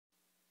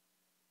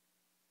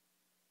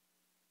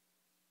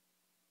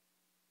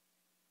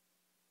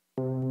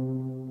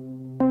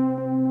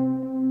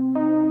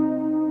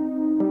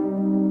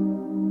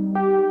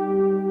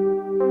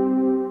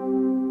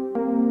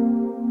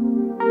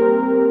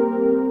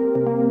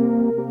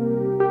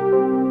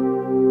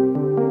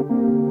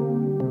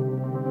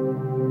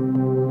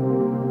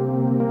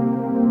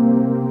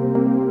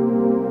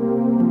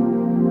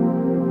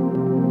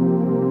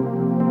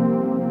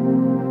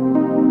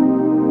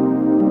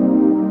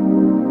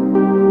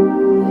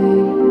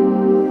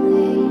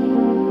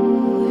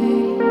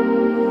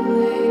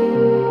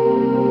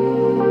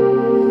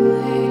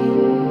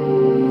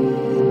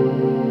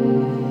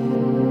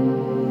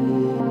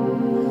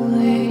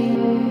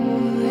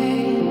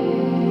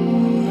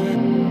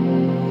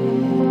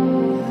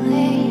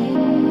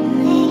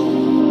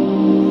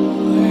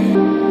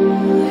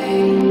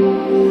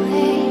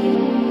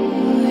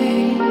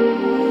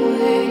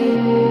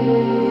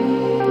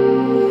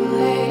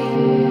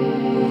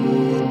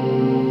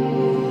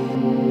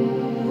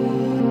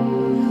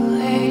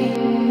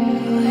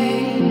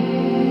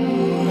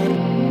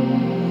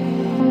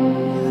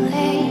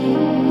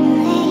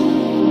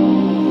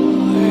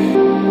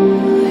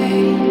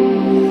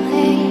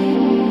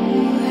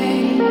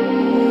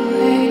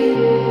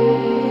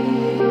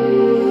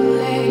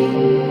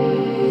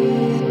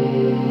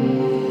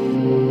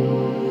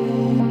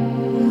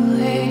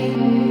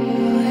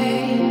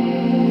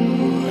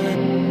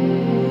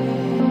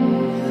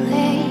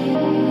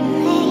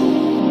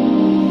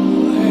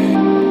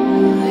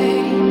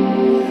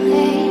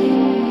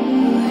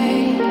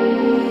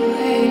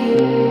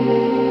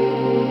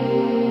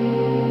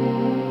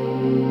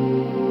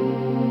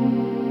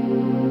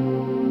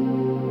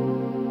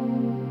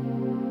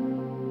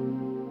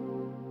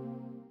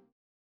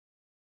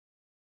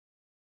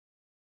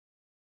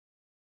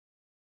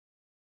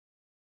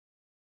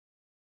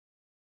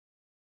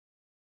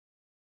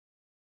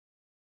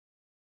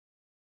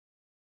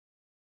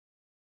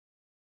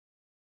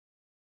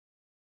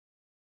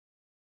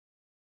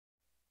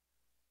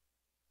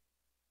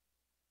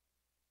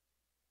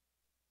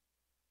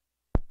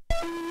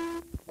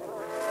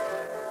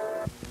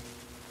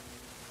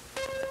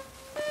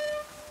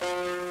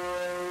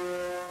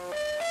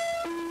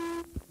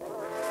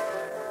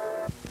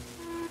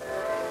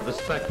the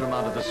spectrum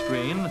onto the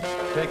screen,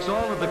 takes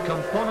all of the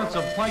components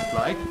of white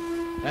light,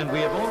 and we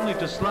have only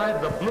to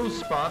slide the blue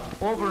spot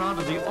over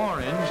onto the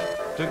orange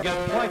to get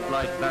white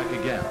light back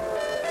again.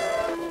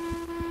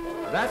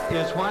 That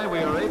is why we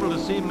are able to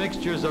see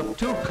mixtures of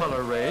two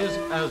color rays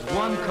as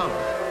one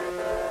color.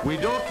 We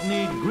don't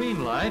need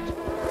green light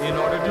in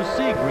order to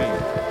see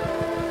green.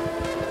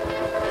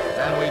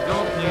 And we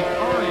don't need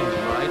orange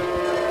light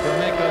to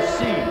make us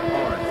see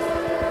orange.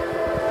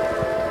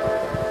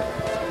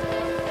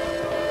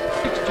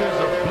 Mixtures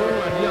of blue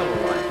and yellow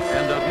light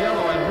and of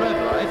yellow and red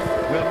light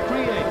will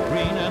create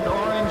green and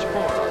orange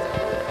for us.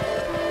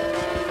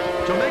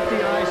 To make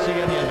the eye see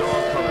any and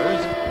all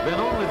colors, then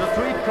only the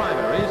three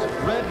primaries,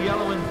 red,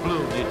 yellow, and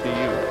blue, need be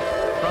used.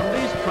 From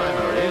these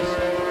primaries,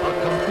 a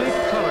complete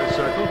color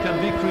circle can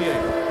be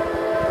created.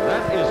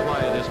 That is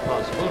why it is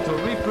possible to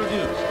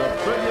reproduce the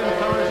brilliant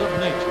colors of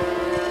nature,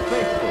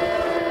 faithfully,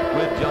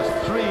 with just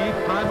three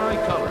primary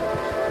colors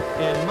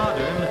in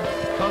modern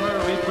color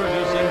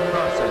reproducing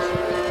processes.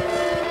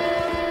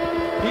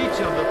 Each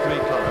of the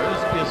three colors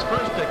is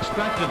first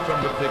extracted from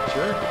the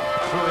picture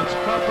through its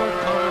proper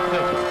color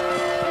filter.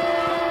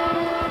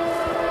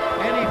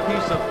 Any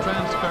piece of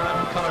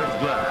transparent colored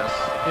glass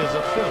is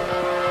a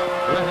filter,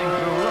 letting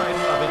through light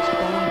of its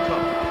own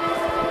color.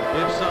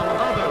 If some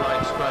other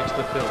light strikes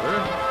the filter,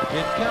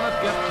 it cannot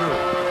get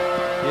through.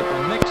 If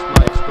a mixed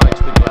light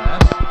strikes the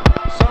glass,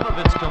 some of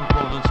its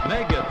components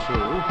may get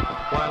through,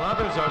 while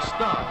others are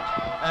stopped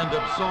and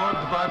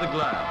absorbed by the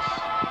glass.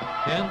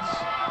 Hence,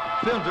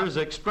 filters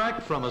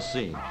extract from a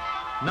scene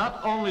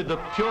not only the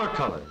pure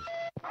colors,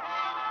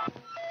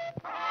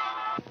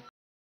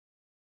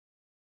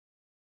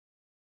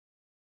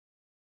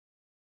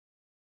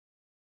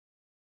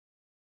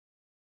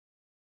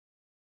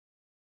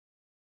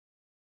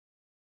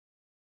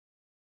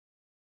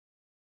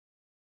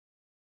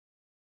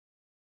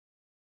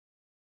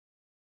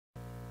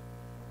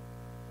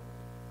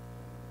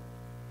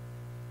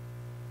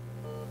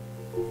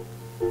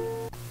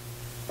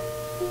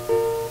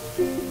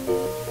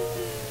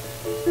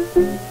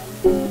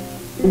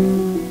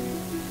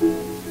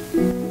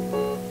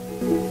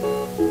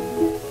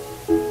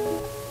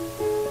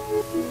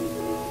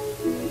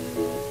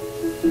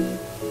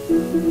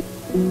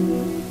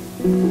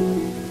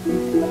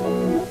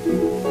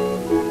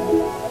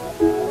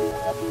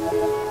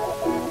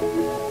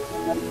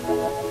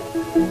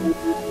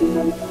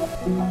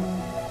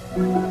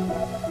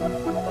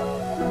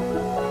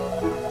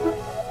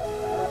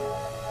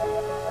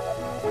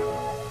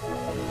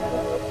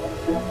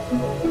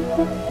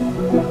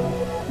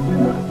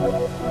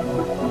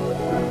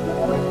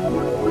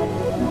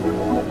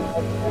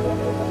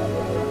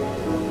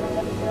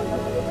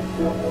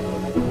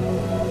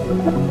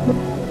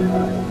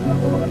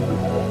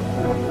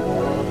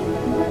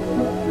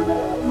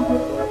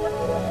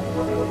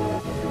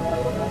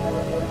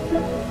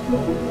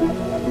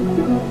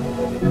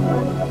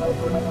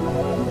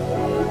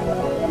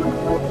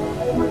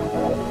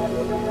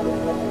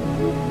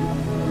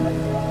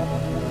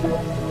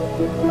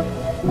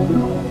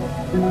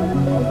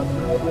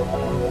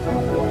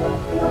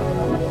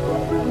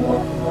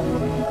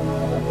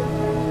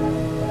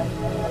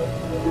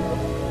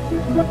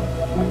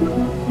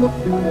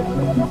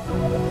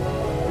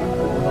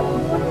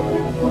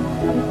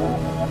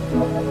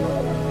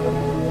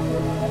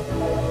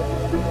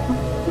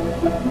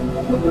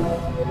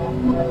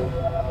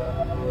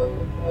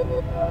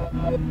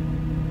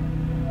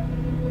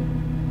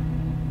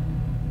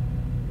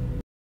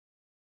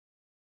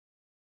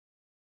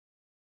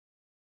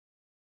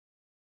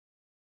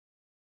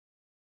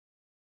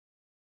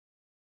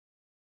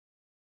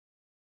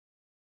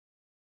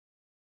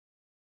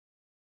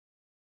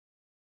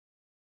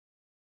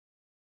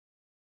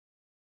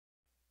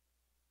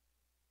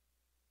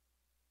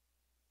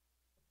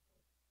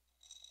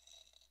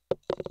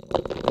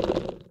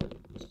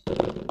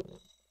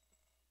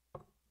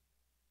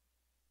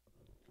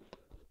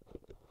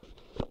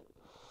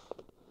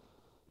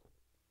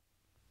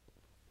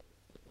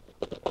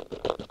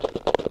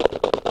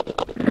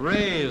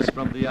 rays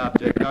from the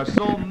object are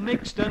so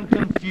mixed and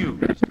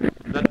confused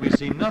that we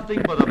see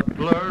nothing but a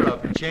blur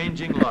of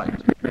changing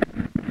light.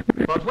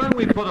 But when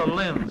we put a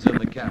lens in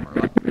the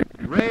camera,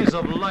 rays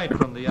of light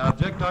from the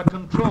object are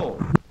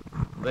controlled.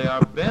 They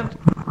are bent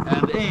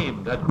and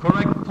aimed at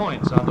correct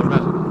points on the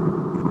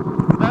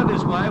retina. That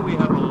is why we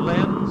have a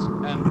lens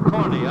and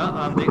cornea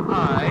on the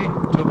eye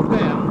to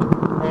bend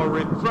or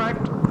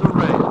refract the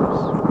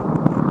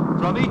rays.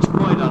 From each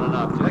point on an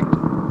object,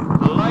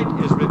 the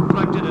light is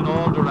reflected in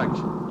all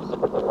directions.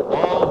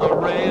 All the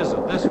rays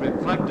of this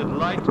reflected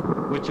light,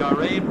 which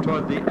are aimed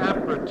toward the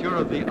aperture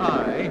of the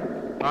eye,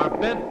 are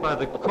bent by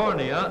the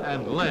cornea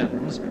and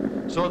lens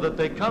so that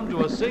they come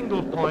to a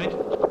single point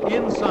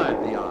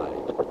inside the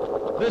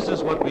eye. This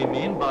is what we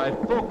mean by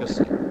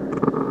focusing.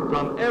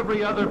 From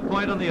every other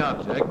point on the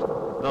object,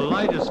 the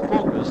light is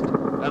focused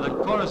at a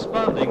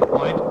corresponding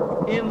point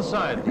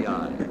inside the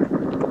eye.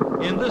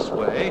 In this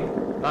way,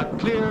 a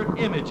clear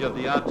image of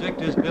the object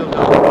is built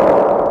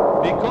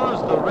up.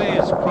 Because the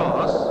rays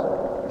cross,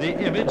 the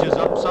image is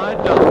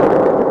upside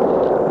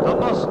down. The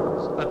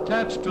muscles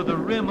attached to the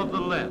rim of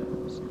the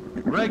lens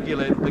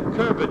regulate the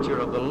curvature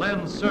of the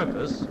lens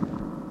surface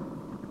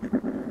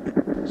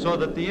so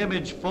that the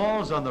image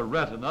falls on the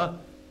retina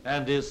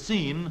and is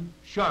seen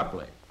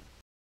sharply.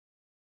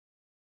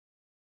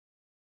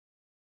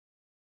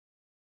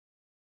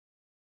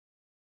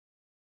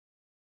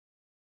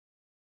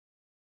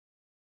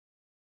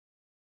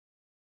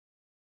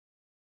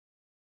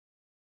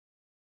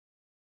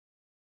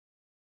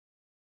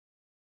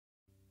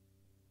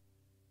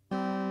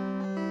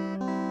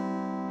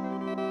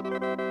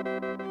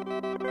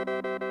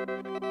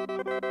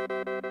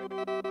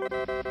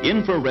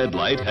 Infrared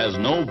light has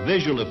no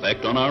visual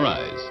effect on our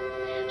eyes.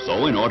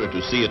 So in order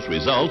to see its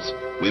results,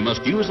 we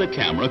must use a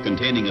camera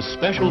containing a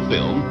special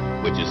film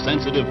which is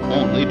sensitive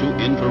only to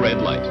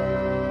infrared light.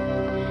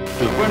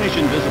 To furnish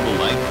invisible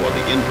light for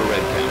the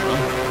infrared camera,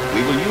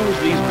 we will use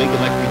these big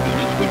electric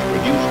units which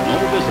produce no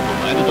visible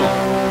light at all.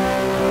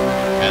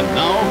 And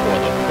now, for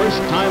the first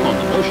time on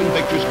the motion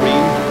picture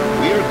screen,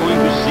 we are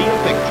going to see a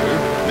picture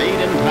made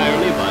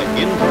entirely by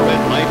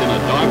infrared light in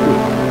a dark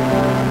room.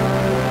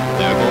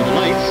 There go the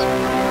lights.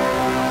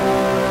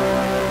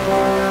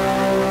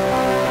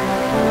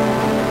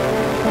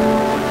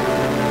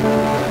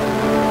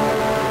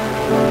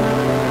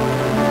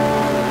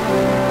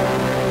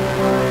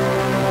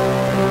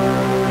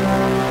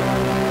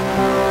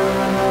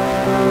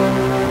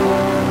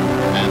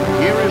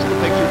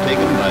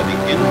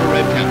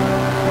 Infrared camera.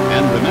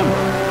 And remember,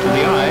 to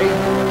the eye,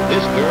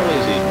 this girl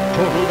is in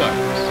total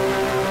darkness.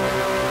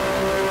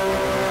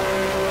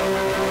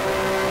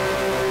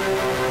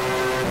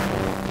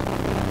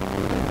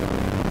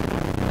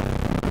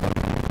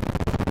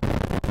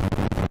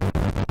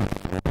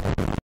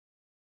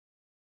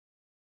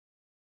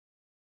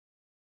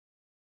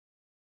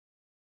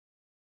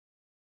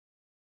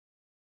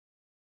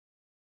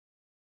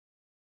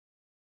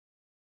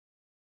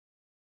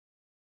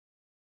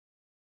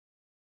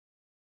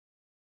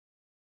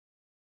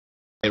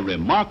 A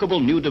remarkable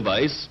new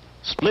device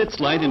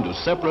splits light into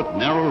separate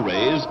narrow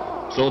rays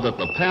so that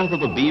the path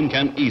of a beam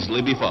can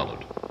easily be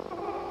followed.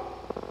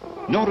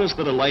 Notice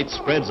that a light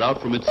spreads out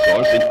from its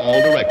source in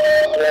all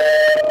directions.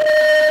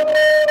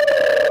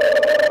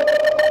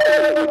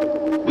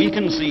 We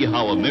can see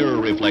how a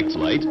mirror reflects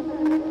light,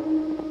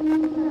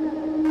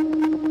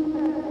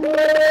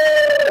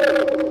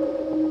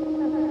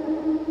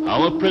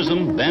 how a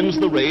prism bends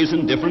the rays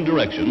in different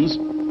directions,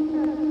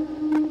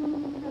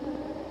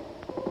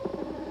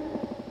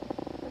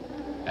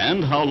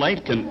 and how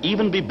light can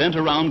even be bent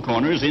around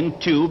corners in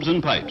tubes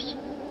and pipes.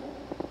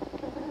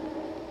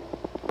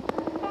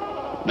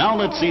 Now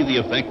let's see the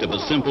effect of a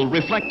simple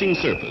reflecting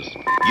surface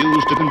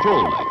used to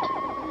control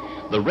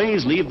light. The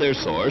rays leave their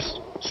source,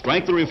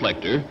 strike the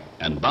reflector,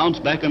 and bounce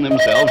back on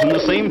themselves in the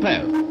same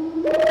path.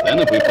 Then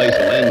if we place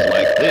a lens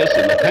like this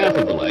in the path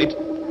of the light,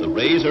 the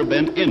rays are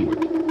bent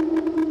inward.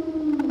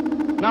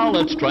 Now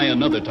let's try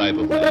another type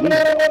of lens,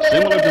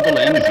 similar to the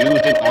lens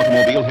used in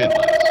automobile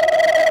headlights.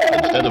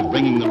 Instead of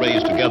bringing the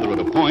rays together at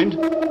a point,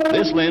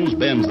 this lens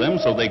bends them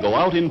so they go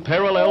out in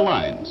parallel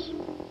lines.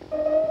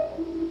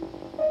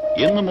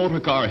 In the motor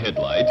car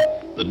headlight,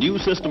 the new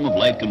system of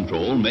light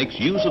control makes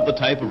use of the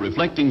type of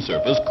reflecting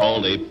surface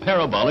called a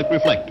parabolic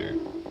reflector.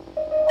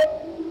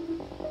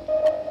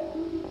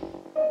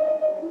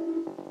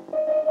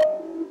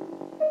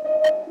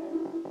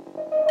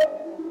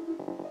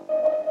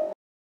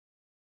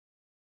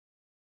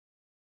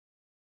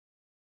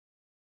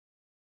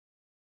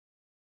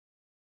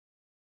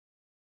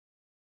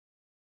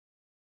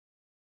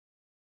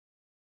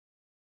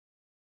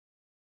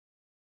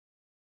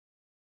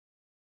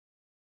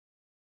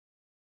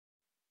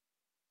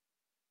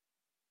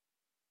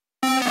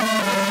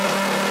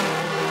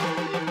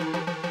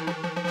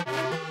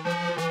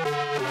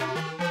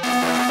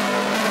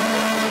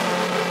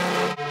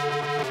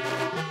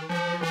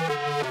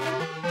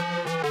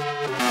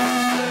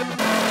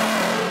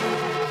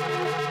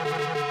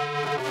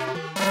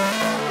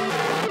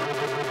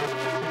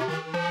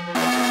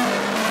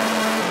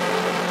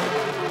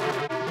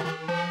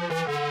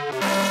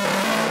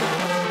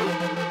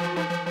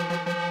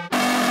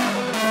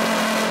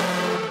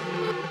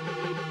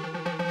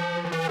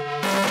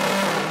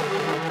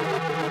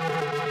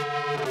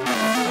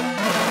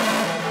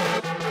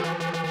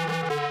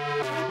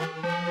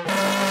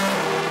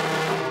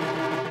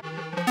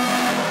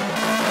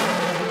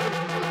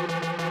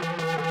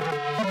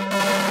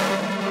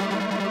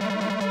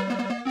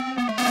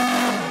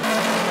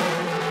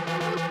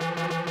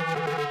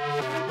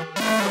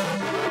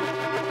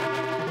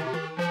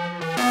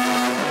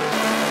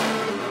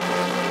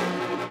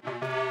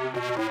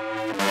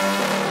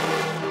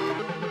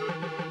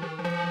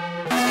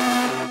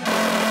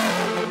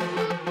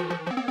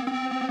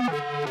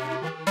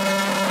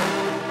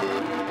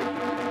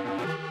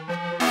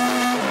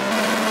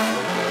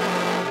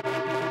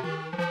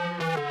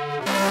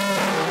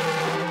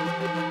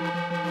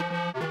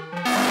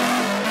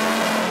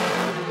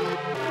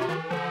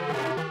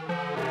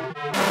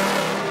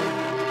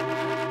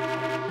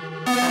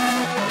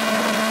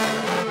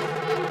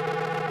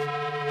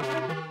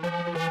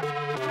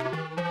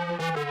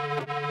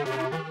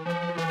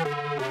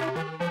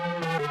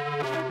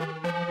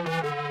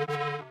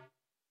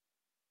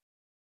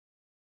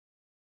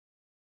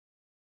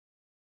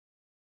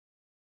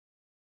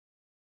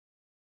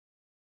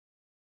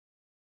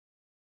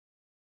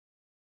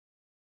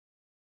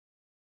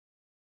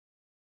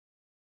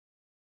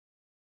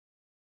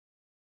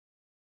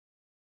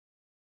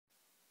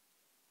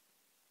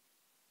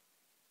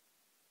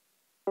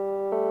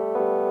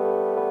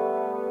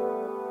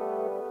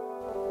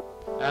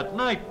 At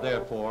night,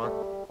 therefore,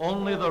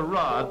 only the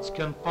rods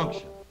can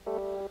function.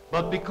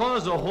 But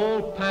because a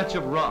whole patch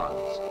of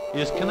rods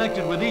is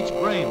connected with each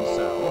brain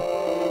cell,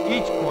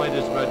 each point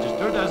is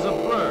registered as a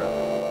blur,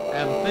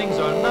 and things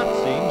are not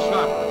seen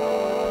sharply.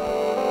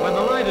 When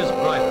the light is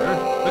brighter,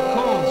 the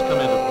cones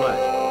come into play.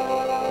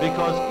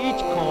 Because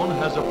each cone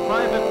has a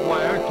private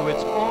wire to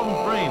its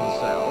own brain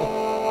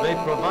cell, they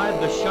provide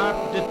the sharp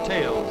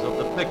details of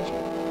the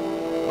picture.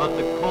 But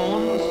the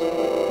cones,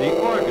 the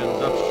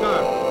organs of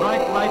sharp,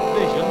 bright light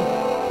vision,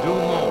 do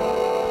more.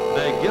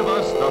 They give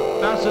us the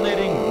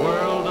fascinating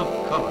world of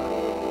color.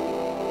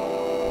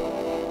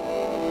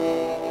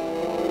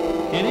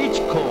 In each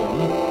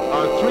cone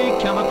are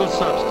 3 chemical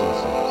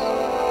substances.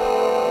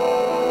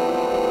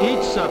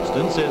 Each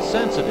substance is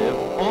sensitive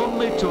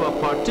only to a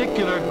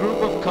particular group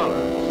of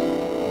colors.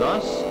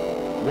 Thus,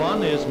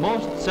 one is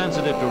most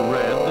sensitive to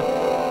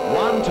red,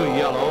 one to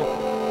yellow,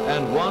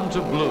 and one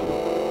to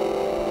blue.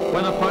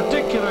 When a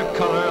particular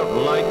color of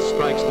light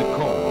strikes the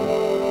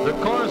cone, the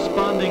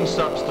corresponding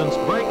substance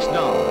breaks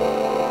down,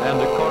 and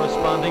the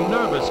corresponding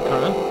nervous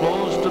current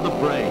flows to the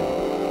brain.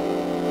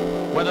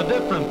 When a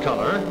different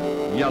color,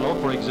 yellow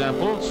for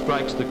example,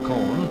 strikes the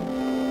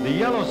cone, the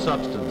yellow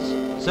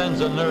substance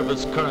sends a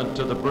nervous current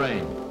to the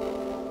brain.